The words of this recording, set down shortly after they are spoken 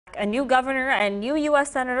A new governor and new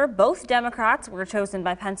U.S. Senator, both Democrats, were chosen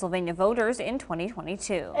by Pennsylvania voters in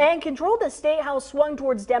 2022. And control of the state house swung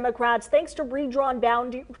towards Democrats thanks to redrawn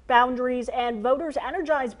boundaries and voters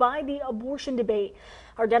energized by the abortion debate.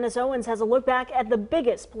 Our Dennis Owens has a look back at the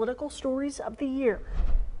biggest political stories of the year.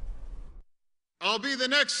 I'll be the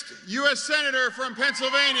next U.S. Senator from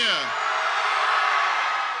Pennsylvania.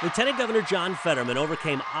 Lieutenant Governor John Fetterman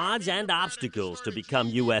overcame odds and obstacles to become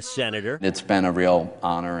U.S. Senator. It's been a real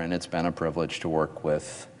honor and it's been a privilege to work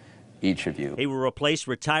with each of you. He will replace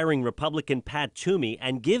retiring Republican Pat Toomey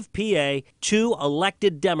and give PA 2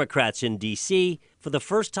 elected Democrats in D.C. for the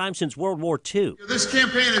first time since World War II. This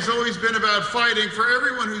campaign has always been about fighting for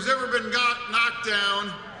everyone who's ever been knocked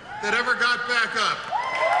down that ever got back up.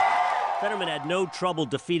 Fetterman had no trouble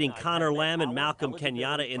defeating Conor Lamb and Malcolm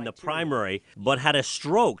Kenyatta in the primary, but had a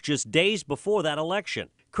stroke just days before that election.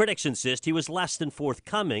 Critics insist he was less than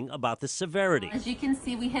forthcoming about the severity. As you can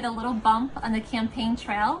see, we hit a little bump on the campaign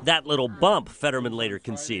trail. That little bump, Fetterman later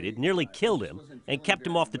conceded, nearly killed him and kept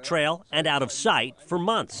him off the trail and out of sight for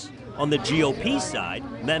months. On the GOP side,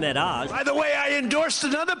 Mehmet Oz. By the way, I endorsed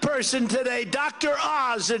another person today, Dr.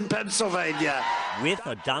 Oz in Pennsylvania. With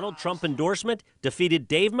a Donald Trump endorsement, defeated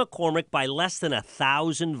Dave McCormick by less than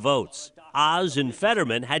 1,000 votes. Oz and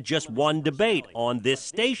Fetterman had just one debate on this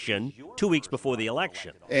station 2 weeks before the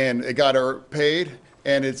election. And it got her paid.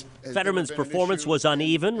 And Fetterman's performance was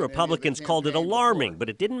uneven. Republicans called it alarming, but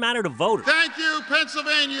it didn't matter to voters. Thank you,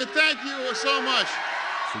 Pennsylvania. Thank you so much.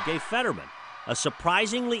 So gave Fetterman a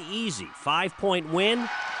surprisingly easy 5-point win,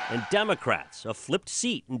 and Democrats a flipped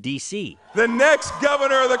seat in D.C. The next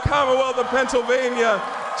governor of the Commonwealth of Pennsylvania,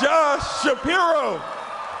 Josh Shapiro.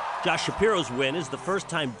 Josh Shapiro's win is the first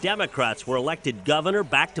time Democrats were elected governor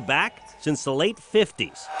back-to-back since the late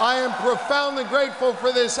 50s. I am profoundly grateful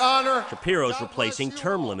for this honor. Shapiro's replacing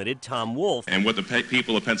term-limited Tom Wolf. And what the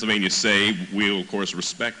people of Pennsylvania say, we'll, of course,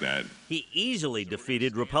 respect that. He easily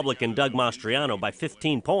defeated Republican Doug Mastriano by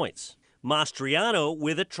 15 points. Mastriano,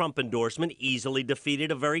 with a Trump endorsement, easily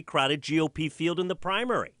defeated a very crowded GOP field in the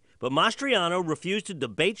primary. But Mastriano refused to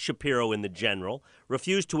debate Shapiro in the general,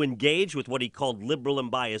 refused to engage with what he called liberal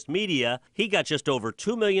and biased media. He got just over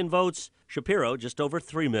 2 million votes, Shapiro just over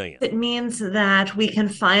 3 million. It means that we can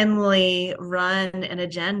finally run an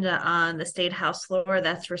agenda on the state house floor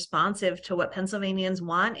that's responsive to what Pennsylvanians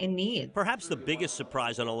want and need. Perhaps the biggest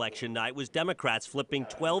surprise on election night was Democrats flipping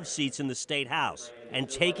 12 seats in the state house and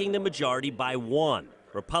taking the majority by 1.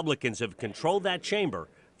 Republicans have controlled that chamber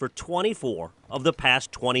for 24 of the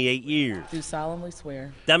past 28 years. Do solemnly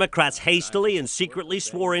swear. Democrats hastily and secretly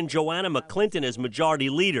swore in Joanna McClinton as majority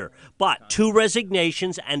leader, but 2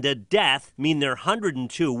 resignations and a death mean their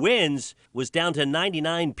 102 wins was down to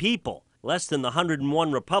 99 people, less than the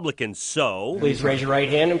 101 Republicans. So please raise your right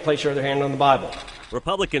hand and place your other hand on the Bible.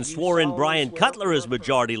 Republicans swore in Brian Cutler as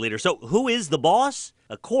majority leader. So who is the boss?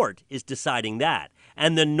 A court is deciding that.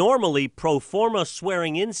 And the normally pro forma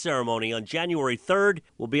swearing-in ceremony on January 3rd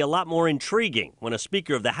will be a lot more intriguing when a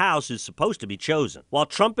Speaker of the House is supposed to be chosen. While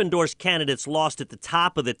Trump-endorsed candidates lost at the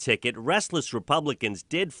top of the ticket, restless Republicans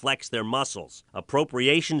did flex their muscles.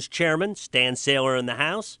 Appropriations Chairman Stan Saylor in the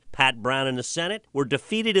House, Pat Brown in the Senate, were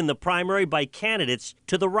defeated in the primary by candidates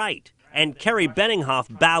to the right. And Kerry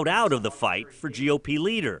Benninghoff bowed out of the fight for GOP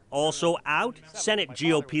leader. Also out, Senate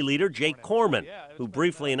GOP leader Jake Corman, who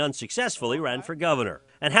briefly and unsuccessfully ran for governor.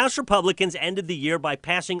 And House Republicans ended the year by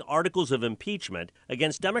passing articles of impeachment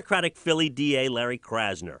against Democratic Philly DA Larry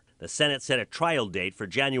Krasner. The Senate set a trial date for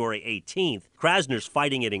January 18th. Krasner's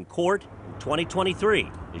fighting it in court.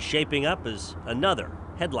 2023 is shaping up as another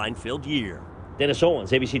headline-filled year. Dennis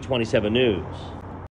Owens, ABC 27 News.